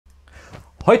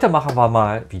Heute machen wir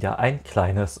mal wieder ein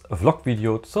kleines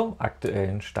Vlog-Video zum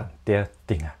aktuellen Stand der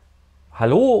Dinge.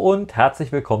 Hallo und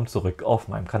herzlich willkommen zurück auf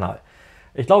meinem Kanal.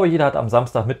 Ich glaube, jeder hat am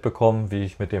Samstag mitbekommen, wie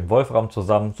ich mit dem Wolfram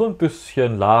zusammen so ein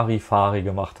bisschen Larifari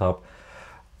gemacht habe.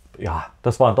 Ja,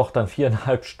 das waren doch dann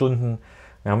 4,5 Stunden.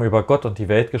 Wir haben über Gott und die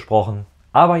Welt gesprochen.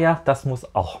 Aber ja, das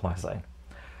muss auch mal sein.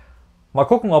 Mal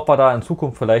gucken, ob wir da in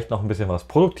Zukunft vielleicht noch ein bisschen was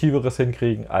Produktiveres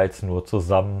hinkriegen, als nur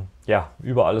zusammen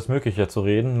über alles Mögliche zu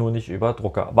reden, nur nicht über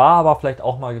Drucker. War aber vielleicht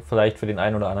auch mal für den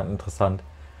einen oder anderen interessant,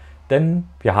 denn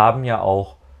wir haben ja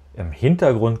auch im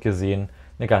Hintergrund gesehen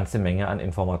eine ganze Menge an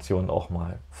Informationen auch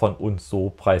mal von uns so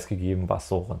preisgegeben, was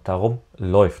so rundherum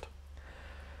läuft.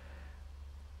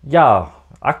 Ja,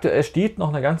 aktuell steht noch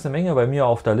eine ganze Menge bei mir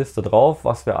auf der Liste drauf,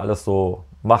 was wir alles so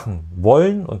machen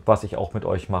wollen und was ich auch mit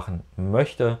euch machen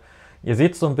möchte. Ihr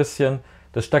seht so ein bisschen,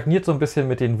 das stagniert so ein bisschen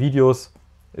mit den Videos.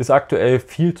 Ist aktuell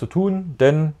viel zu tun,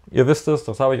 denn ihr wisst es,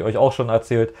 das habe ich euch auch schon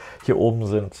erzählt, hier oben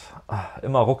sind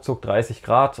immer ruckzuck 30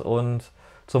 Grad und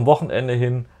zum Wochenende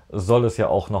hin soll es ja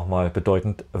auch nochmal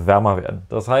bedeutend wärmer werden.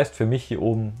 Das heißt, für mich hier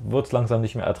oben wird es langsam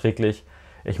nicht mehr erträglich.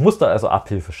 Ich muss da also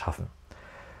Abhilfe schaffen.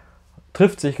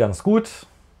 Trifft sich ganz gut.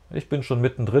 Ich bin schon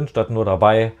mittendrin, statt nur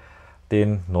dabei,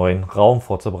 den neuen Raum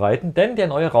vorzubereiten, denn der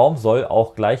neue Raum soll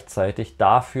auch gleichzeitig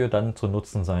dafür dann zu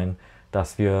nutzen sein,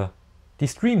 dass wir die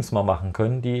Streams mal machen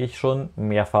können, die ich schon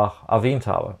mehrfach erwähnt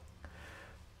habe.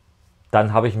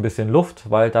 Dann habe ich ein bisschen Luft,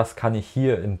 weil das kann ich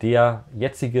hier in der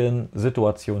jetzigen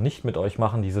Situation nicht mit euch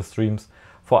machen, diese Streams,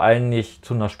 vor allem nicht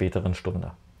zu einer späteren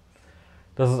Stunde.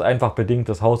 Das ist einfach bedingt,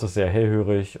 das Haus ist sehr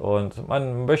hellhörig und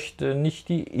man möchte nicht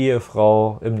die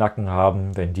Ehefrau im Nacken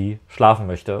haben, wenn die schlafen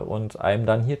möchte und einem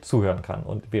dann hier zuhören kann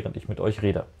und während ich mit euch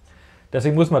rede.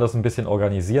 Deswegen muss man das ein bisschen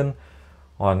organisieren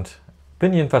und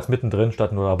bin jedenfalls mittendrin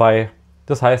statt nur dabei.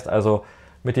 Das heißt also,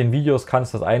 mit den Videos kann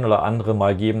es das ein oder andere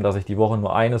Mal geben, dass ich die Woche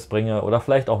nur eines bringe oder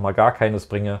vielleicht auch mal gar keines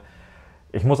bringe.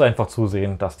 Ich muss einfach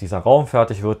zusehen, dass dieser Raum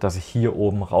fertig wird, dass ich hier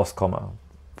oben rauskomme.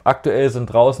 Aktuell sind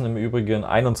draußen im Übrigen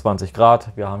 21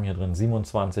 Grad, wir haben hier drin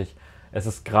 27. Es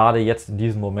ist gerade jetzt in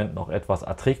diesem Moment noch etwas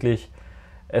erträglich.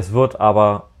 Es wird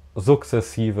aber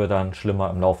sukzessive dann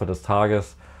schlimmer im Laufe des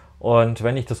Tages. Und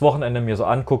wenn ich das Wochenende mir so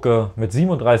angucke mit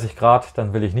 37 Grad,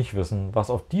 dann will ich nicht wissen,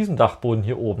 was auf diesem Dachboden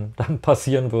hier oben dann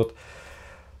passieren wird.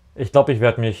 Ich glaube,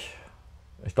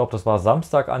 das war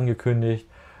Samstag angekündigt.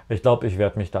 Ich glaube, ich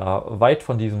werde mich da weit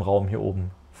von diesem Raum hier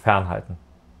oben fernhalten.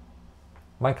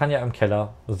 Man kann ja im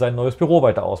Keller sein neues Büro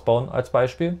weiter ausbauen, als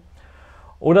Beispiel.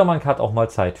 Oder man hat auch mal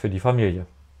Zeit für die Familie.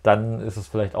 Dann ist es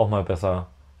vielleicht auch mal besser,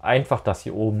 einfach das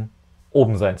hier oben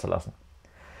sein zu lassen.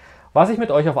 Was ich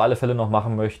mit euch auf alle Fälle noch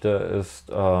machen möchte,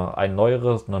 ist eine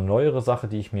neuere Sache,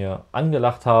 die ich mir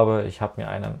angelacht habe. Ich habe mir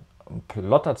einen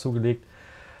Plotter zugelegt.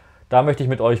 Da möchte ich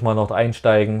mit euch mal noch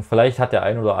einsteigen. Vielleicht hat der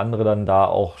ein oder andere dann da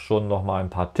auch schon noch mal ein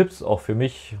paar Tipps, auch für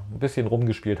mich. Ein bisschen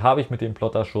rumgespielt habe ich mit dem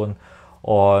Plotter schon.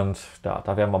 Und ja,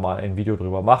 da werden wir mal ein Video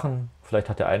drüber machen. Vielleicht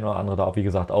hat der ein oder andere da, wie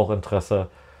gesagt, auch Interesse.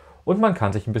 Und man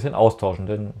kann sich ein bisschen austauschen,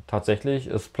 denn tatsächlich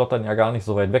ist Plottern ja gar nicht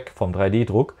so weit weg vom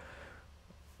 3D-Druck.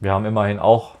 Wir haben immerhin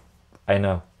auch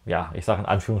eine, ich sage in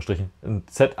Anführungsstrichen, eine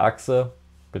Z-Achse,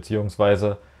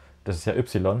 beziehungsweise das ist ja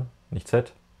Y, nicht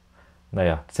Z.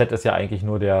 Naja, Z ist ja eigentlich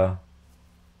nur der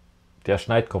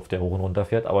Schneidkopf, der hoch und runter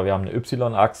fährt, aber wir haben eine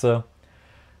Y-Achse,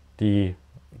 die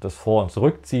das vor und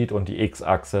zurückzieht und die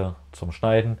X-Achse zum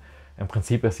Schneiden. Im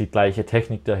Prinzip ist die gleiche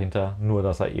Technik dahinter, nur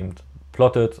dass er eben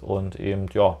plottet und eben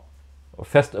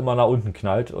fest immer nach unten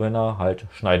knallt, wenn er halt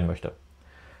schneiden möchte.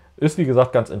 Ist wie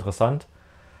gesagt ganz interessant.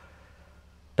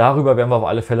 Darüber werden wir auf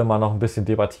alle Fälle mal noch ein bisschen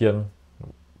debattieren.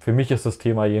 Für mich ist das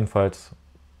Thema jedenfalls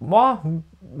ein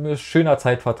schöner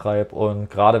Zeitvertreib und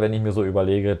gerade wenn ich mir so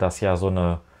überlege, dass ja so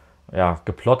eine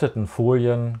geplotteten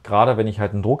Folien, gerade wenn ich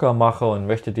halt einen Drucker mache und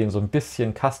möchte den so ein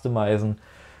bisschen customizen,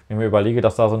 wenn ich mir überlege,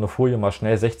 dass da so eine Folie mal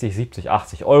schnell 60, 70,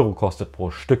 80 Euro kostet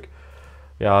pro Stück,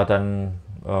 ja, dann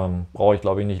brauche ich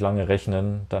glaube ich nicht lange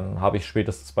rechnen. Dann habe ich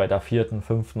spätestens bei der 4.,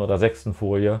 5. oder 6.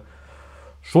 Folie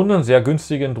schon einen sehr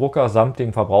günstigen Drucker samt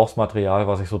dem Verbrauchsmaterial,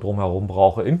 was ich so drumherum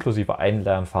brauche, inklusive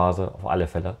Einlernphase, auf alle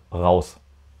Fälle raus.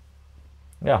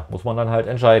 Ja, muss man dann halt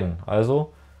entscheiden.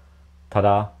 Also,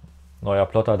 tada, neuer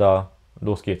Plotter da,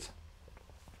 los geht's.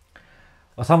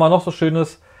 Was haben wir noch so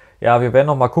Schönes? Ja, wir werden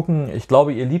noch mal gucken. Ich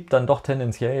glaube, ihr liebt dann doch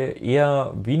tendenziell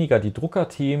eher weniger die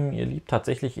Druckerthemen. Ihr liebt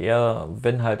tatsächlich eher,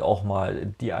 wenn halt auch mal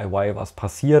DIY was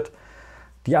passiert.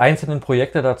 Die einzelnen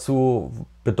Projekte dazu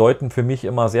bedeuten für mich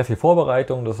immer sehr viel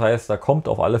Vorbereitung. Das heißt, da kommt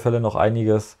auf alle Fälle noch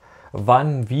einiges.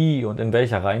 Wann, wie und in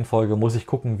welcher Reihenfolge muss ich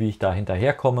gucken, wie ich da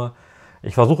hinterherkomme.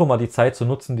 Ich versuche mal die Zeit zu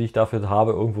nutzen, die ich dafür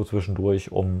habe, irgendwo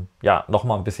zwischendurch, um noch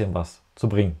mal ein bisschen was zu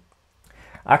bringen.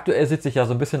 Aktuell sitze ich ja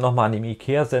so ein bisschen nochmal an dem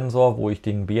IKEA-Sensor, wo ich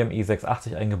den BME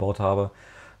 680 eingebaut habe.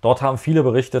 Dort haben viele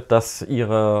berichtet, dass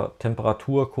ihre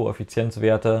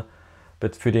Temperaturkoeffizienzwerte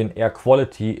für den Air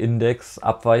Quality Index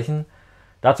abweichen.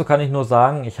 Dazu kann ich nur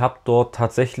sagen, ich habe dort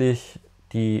tatsächlich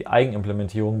die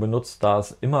Eigenimplementierung benutzt, da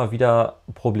es immer wieder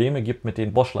Probleme gibt mit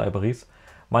den Bosch-Libraries.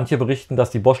 Manche berichten, dass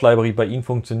die Bosch-Library bei ihnen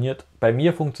funktioniert. Bei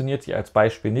mir funktioniert sie als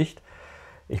Beispiel nicht.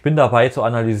 Ich bin dabei zu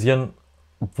analysieren,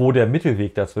 wo der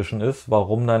Mittelweg dazwischen ist,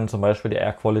 warum dann zum Beispiel der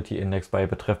Air Quality Index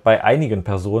bei einigen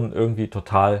Personen irgendwie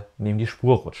total neben die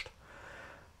Spur rutscht.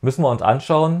 Müssen wir uns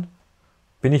anschauen.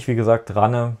 Bin ich wie gesagt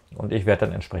dran und ich werde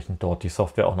dann entsprechend dort die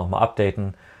Software auch nochmal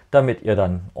updaten, damit ihr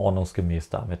dann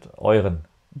ordnungsgemäß damit euren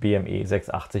BME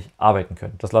 680 arbeiten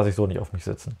könnt. Das lasse ich so nicht auf mich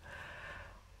sitzen.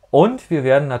 Und wir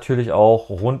werden natürlich auch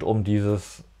rund um diesen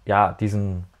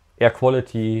Air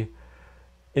Quality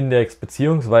Index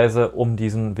beziehungsweise um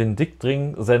diesen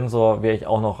Winddichtring-Sensor werde ich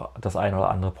auch noch das ein oder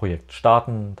andere Projekt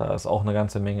starten. Da ist auch eine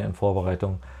ganze Menge in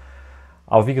Vorbereitung.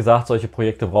 Aber wie gesagt, solche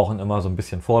Projekte brauchen immer so ein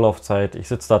bisschen Vorlaufzeit. Ich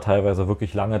sitze da teilweise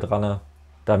wirklich lange dran,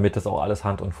 damit es auch alles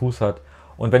Hand und Fuß hat.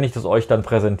 Und wenn ich das euch dann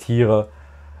präsentiere,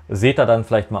 seht ihr dann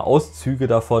vielleicht mal Auszüge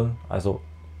davon. Also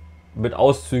mit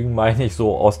Auszügen meine ich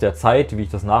so aus der Zeit, wie ich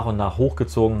das nach und nach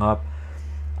hochgezogen habe.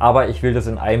 Aber ich will das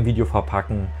in einem Video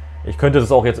verpacken. Ich könnte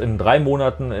das auch jetzt in 3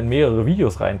 Monaten in mehrere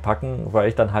Videos reinpacken, weil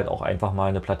ich dann halt auch einfach mal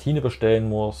eine Platine bestellen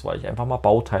muss, weil ich einfach mal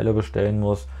Bauteile bestellen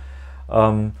muss.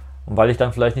 Und weil ich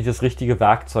dann vielleicht nicht das richtige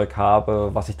Werkzeug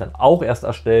habe, was ich dann auch erst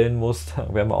erstellen muss,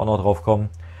 da werden wir auch noch drauf kommen.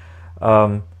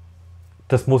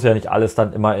 Das muss ja nicht alles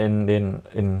dann immer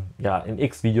in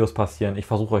x Videos passieren. Ich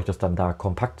versuche euch das dann da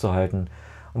kompakt zu halten.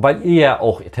 Und weil ihr ja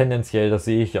auch tendenziell, das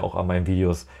sehe ich ja auch an meinen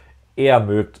Videos, eher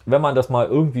mögt, wenn man das mal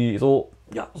irgendwie so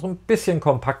ein bisschen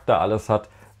kompakter alles hat.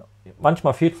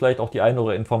 Manchmal fehlt vielleicht auch die eine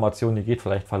oder andere Information, die geht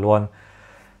vielleicht verloren.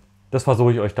 Das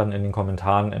versuche ich euch dann in den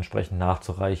Kommentaren entsprechend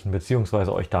nachzureichen,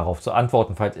 beziehungsweise euch darauf zu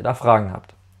antworten, falls ihr da Fragen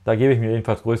habt. Da gebe ich mir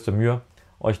jedenfalls größte Mühe,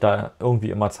 euch da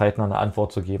irgendwie immer zeitnah eine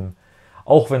Antwort zu geben,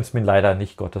 auch wenn es mir leider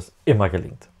nicht Gottes immer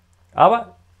gelingt.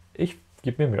 Aber ich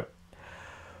gebe mir Mühe.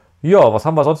 Ja, was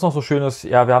haben wir sonst noch so Schönes?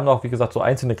 Ja, wir haben noch, wie gesagt, so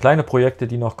einzelne kleine Projekte,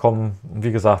 die noch kommen. Und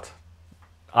wie gesagt,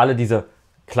 alle diese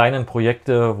kleinen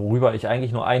Projekte, worüber ich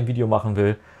eigentlich nur ein Video machen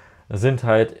will, sind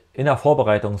halt in der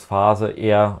Vorbereitungsphase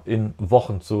eher in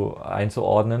Wochen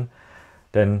einzuordnen.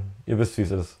 Denn ihr wisst, wie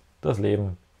es ist. Das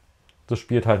Leben, das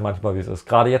spielt halt manchmal, wie es ist.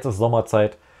 Gerade jetzt ist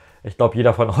Sommerzeit. Ich glaube,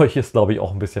 jeder von euch ist, glaube ich,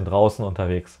 auch ein bisschen draußen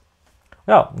unterwegs.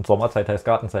 Ja, und Sommerzeit heißt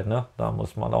Gartenzeit, ne? Da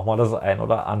muss man auch mal das ein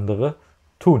oder andere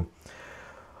tun.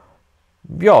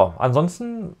 Ja,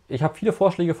 ansonsten, ich habe viele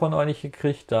Vorschläge von euch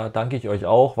gekriegt, da danke ich euch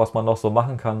auch, was man noch so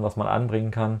machen kann, was man anbringen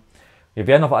kann. Wir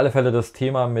werden auf alle Fälle das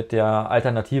Thema mit der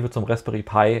Alternative zum Raspberry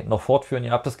Pi noch fortführen.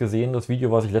 Ihr habt es gesehen, das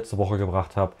Video, was ich letzte Woche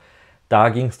gebracht habe. Da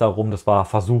ging es darum, das war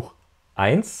Versuch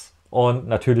 1 und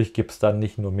natürlich gibt es dann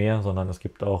nicht nur mehr, sondern es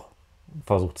gibt auch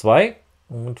Versuch 2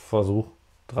 und Versuch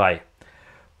 3.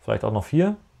 Vielleicht auch noch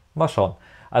 4, mal schauen.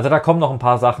 Also da kommen noch ein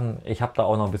paar Sachen, ich habe da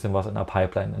auch noch ein bisschen was in der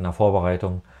Pipeline, in der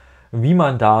Vorbereitung, wie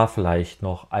man da vielleicht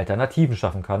noch Alternativen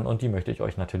schaffen kann. Und die möchte ich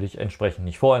euch natürlich entsprechend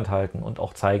nicht vorenthalten und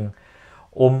auch zeigen,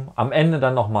 um am Ende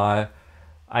dann nochmal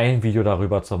ein Video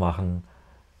darüber zu machen,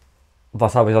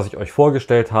 was ich euch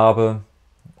vorgestellt habe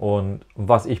und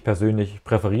was ich persönlich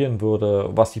präferieren würde,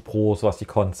 was die Pros, was die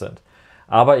Cons sind.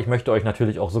 Aber ich möchte euch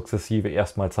natürlich auch sukzessive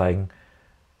erstmal zeigen,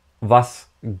 was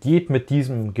geht mit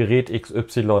diesem Gerät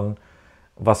XY,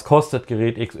 was kostet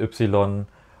Gerät XY,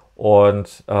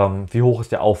 und wie hoch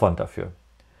ist der Aufwand dafür.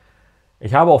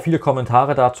 Ich habe auch viele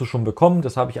Kommentare dazu schon bekommen,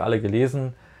 das habe ich alle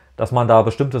gelesen, dass man da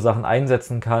bestimmte Sachen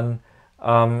einsetzen kann.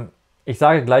 Ich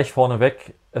sage gleich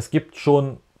vorneweg, es gibt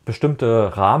schon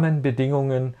bestimmte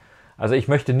Rahmenbedingungen. Also ich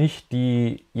möchte nicht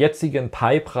die jetzigen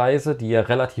Pi-Preise, die ja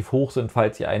relativ hoch sind,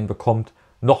 falls ihr einen bekommt,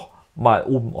 noch mal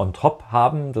oben on top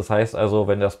haben. Das heißt also,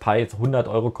 wenn das Pi jetzt 100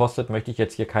 Euro kostet, möchte ich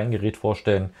jetzt hier kein Gerät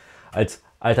vorstellen als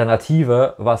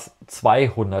Alternative, was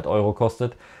 200 Euro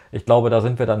kostet. Ich glaube, da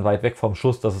sind wir dann weit weg vom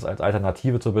Schuss, dass es als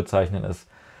Alternative zu bezeichnen ist.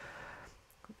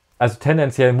 Also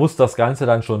tendenziell muss das Ganze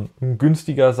dann schon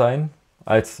günstiger sein,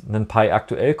 als ein Pi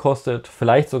aktuell kostet.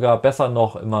 Vielleicht sogar besser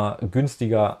noch immer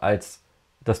günstiger, als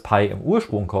das Pi im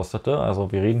Ursprung kostete.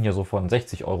 Also wir reden hier so von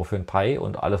 60 Euro für ein Pi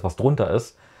und alles, was drunter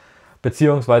ist.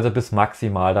 Beziehungsweise bis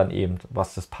maximal dann eben,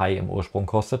 was das Pi im Ursprung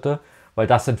kostete. Weil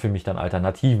das sind für mich dann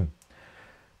Alternativen.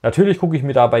 Natürlich gucke ich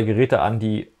mir dabei Geräte an,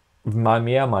 die mal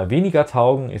mehr, mal weniger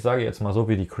taugen. Ich sage jetzt mal so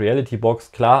wie die Creality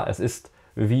Box. Klar, es ist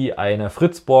wie eine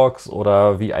Fritzbox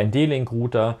oder wie ein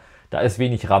D-Link-Router. Da ist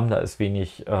wenig RAM, da ist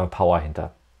wenig Power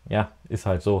hinter. Ja, ist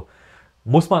halt so.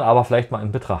 Muss man aber vielleicht mal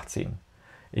in Betracht ziehen.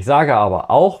 Ich sage aber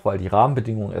auch, weil die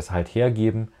Rahmenbedingungen es halt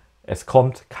hergeben, Es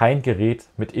kommt kein Gerät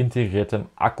mit integriertem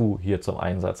Akku hier zum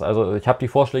Einsatz. Also ich habe die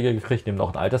Vorschläge gekriegt, nimm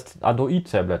noch ein altes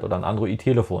Android-Tablet oder ein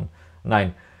Android-Telefon.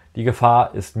 Nein, die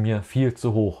Gefahr ist mir viel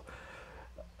zu hoch.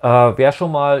 Wer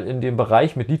schon mal in dem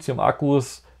Bereich mit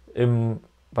Lithium-Akkus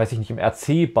weiß ich nicht, im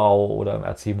RC-Bau oder im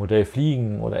RC-Modell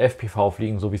fliegen oder FPV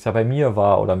fliegen, so wie es ja bei mir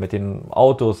war, oder mit den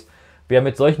Autos, wer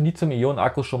mit solchen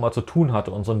Lithium-Ionen-Akkus schon mal zu tun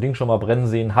hatte und so ein Ding schon mal brennen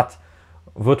sehen hat,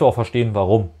 wird auch verstehen,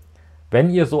 warum. Wenn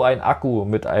ihr so einen Akku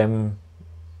mit einem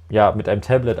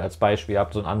Tablet als Beispiel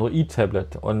habt, so ein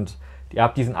Android-Tablet, und ihr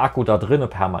habt diesen Akku da drinne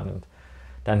permanent,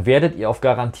 dann werdet ihr auf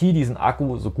Garantie diesen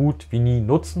Akku so gut wie nie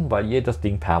nutzen, weil ihr das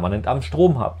Ding permanent am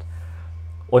Strom habt.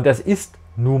 Und es ist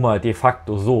nun mal de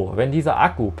facto so, wenn dieser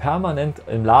Akku permanent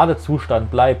im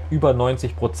Ladezustand bleibt, über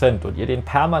 90%, und ihr den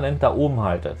permanent da oben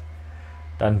haltet,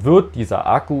 dann wird dieser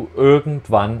Akku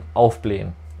irgendwann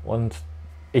aufblähen. Und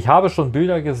ich habe schon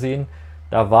Bilder gesehen,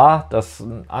 da war das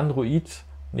ein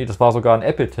das war sogar ein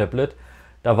Apple-Tablet,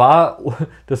 da war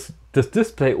das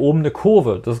Display oben eine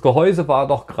Kurve. Das Gehäuse war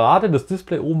doch gerade, das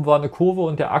Display oben war eine Kurve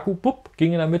und der Akku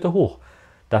ging in der Mitte hoch.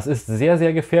 Das ist sehr,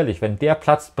 sehr gefährlich. Wenn der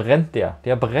platzt, brennt der.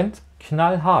 Der brennt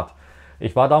knallhart.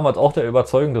 Ich war damals auch der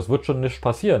Überzeugung, das wird schon nicht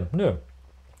passieren. Nö.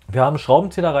 Wir haben einen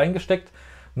Schraubenzieher reingesteckt,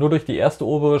 nur durch die erste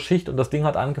obere Schicht, und das Ding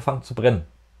hat angefangen zu brennen.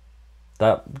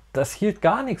 Das hielt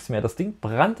gar nichts mehr. Das Ding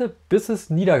brannte, bis es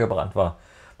niedergebrannt war.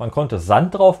 Man konnte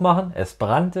Sand drauf machen, es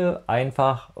brannte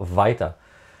einfach weiter.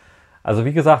 Also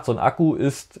wie gesagt, so ein Akku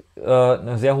ist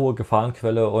eine sehr hohe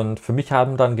Gefahrenquelle, und für mich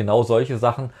haben dann genau solche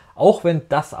Sachen, auch wenn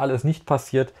das alles nicht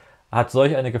passiert, hat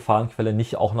solch eine Gefahrenquelle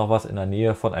nicht auch noch was in der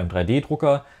Nähe von einem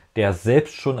 3D-Drucker, der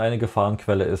selbst schon eine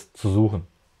Gefahrenquelle ist, zu suchen.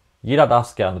 Jeder darf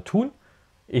es gerne tun,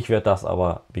 ich werde das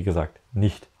aber, wie gesagt,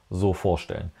 nicht so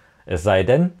vorstellen. Es sei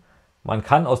denn, man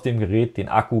kann aus dem Gerät den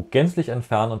Akku gänzlich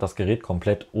entfernen und das Gerät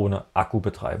komplett ohne Akku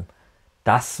betreiben.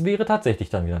 Das wäre tatsächlich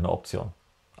dann wieder eine Option.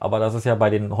 Aber das ist ja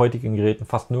bei den heutigen Geräten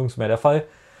fast nirgends mehr der Fall,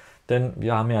 denn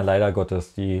wir haben ja leider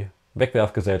Gottes die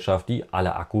Wegwerfgesellschaft, die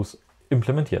alle Akkus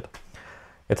implementiert.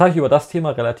 Jetzt habe ich über das Thema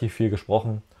relativ viel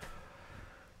gesprochen.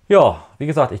 Ja, wie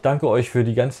gesagt, ich danke euch für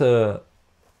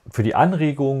die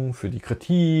Anregungen, für die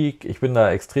Kritik. Ich bin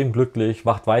da extrem glücklich.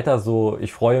 Macht weiter so.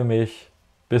 Ich freue mich.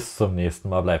 Bis zum nächsten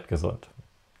Mal. Bleibt gesund.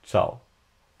 Ciao.